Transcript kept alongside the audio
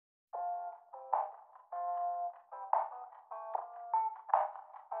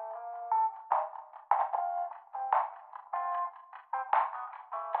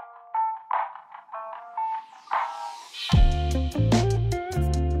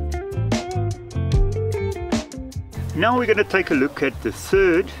Now we're going to take a look at the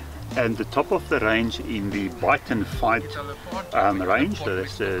third and the top of the range in the bite and fight range. So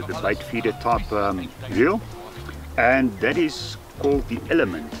that's the bait feeder type reel, and that is called the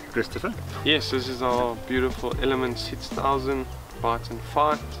Element. Christopher? Yes, this is our beautiful Element 6000 bite and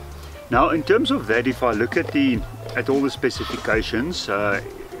fight. Now in terms of that, if I look at all the specifications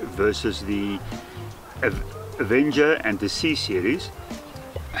versus the Avenger and the C series,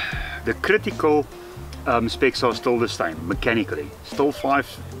 the critical specs are still the same mechanically. Still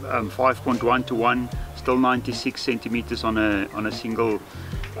 5.1 to 1, still 96 centimeters on a single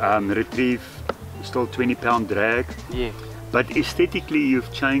retrieve, still 20-pound drag. Yeah. But aesthetically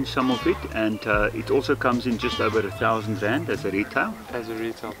you've changed some of it, and it also comes in just over 1,000 Rand as a retail. As a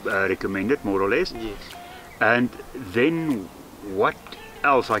retail. Recommended, more or less. Yes. And then what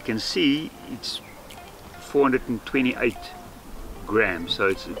else? I can see it's 428 grams, so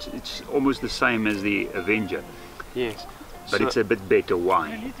it's almost the same as the Avenger. Yes. But so it's a bit better.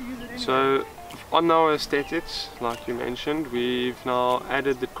 Why? So on our aesthetics, like you mentioned, we've now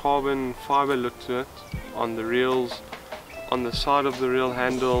added the carbon fiber look to it on the reels, on the side of the reel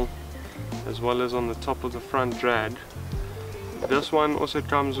handle, as well as on the top of the front drag. This one also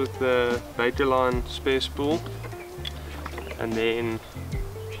comes with the beta line spare spool, and then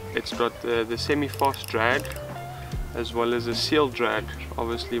it's got the semi-fast drag as well as a sealed drag.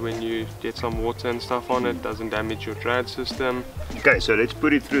 Obviously when you get some water and stuff on it, doesn't damage your drag system. Okay, so let's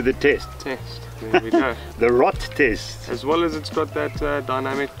put it through the test. There we go. The rot test. As well as it's got that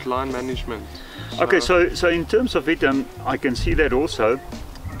dynamic line management. Okay, so in terms of it, I can see that also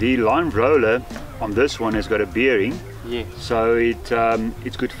the line roller on this one has got a bearing. Yes. So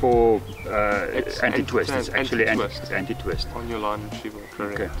it's good for anti-twist. It's actually anti-twist. Anti-twist On your line retriever,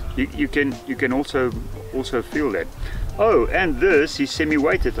 correct. Okay. You can also feel that. Oh, and this is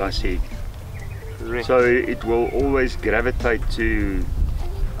semi-weighted, I see. Correct. So it will always gravitate to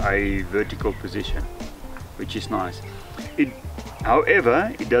a vertical position, which is nice.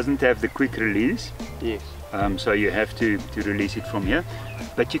 However, it doesn't have the quick release. Yes. So you have to release it from here.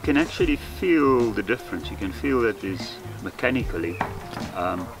 But you can actually feel the difference. You can feel that is mechanically.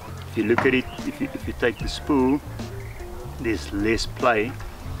 If you look at it, if you take the spool, there's less play.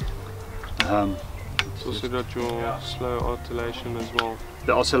 It's also got your slow oscillation as well.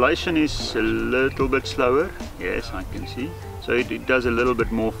 The oscillation is a little bit slower. Yes, I can see. So it does a little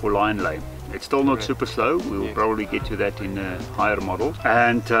bit more for line lay. It's still not super slow. We'll probably get to that in higher models.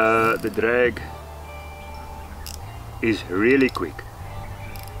 And the drag is really quick.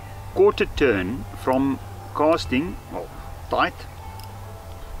 Quarter turn from casting, well, tight,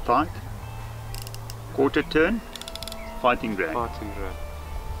 quarter turn, fighting drag.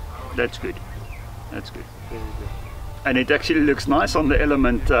 That's good. That's good. Very good. And it actually looks nice on the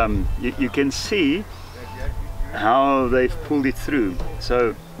Element. You can see how they've pulled it through.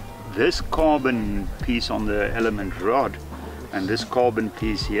 So this carbon piece on the Element rod and this carbon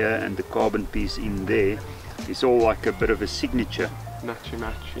piece here and the carbon piece in there is all like a bit of a signature. Matchy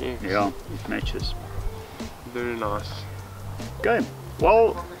match, yes. Yeah, it matches. Very nice. Okay,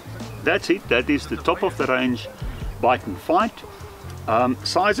 well that's it. That is the top of the range bite and fight.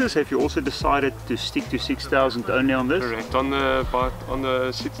 Sizes, have you also decided to stick to 6,000 only on this? Correct. On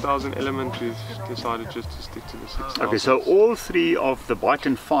the 6,000 Element, we've decided just to stick to the 6,000. Okay, so all three of the bite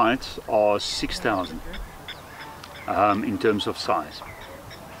and fights are 6,000 in terms of size.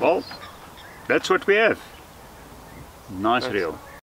 Well, that's what we have. Nice reel.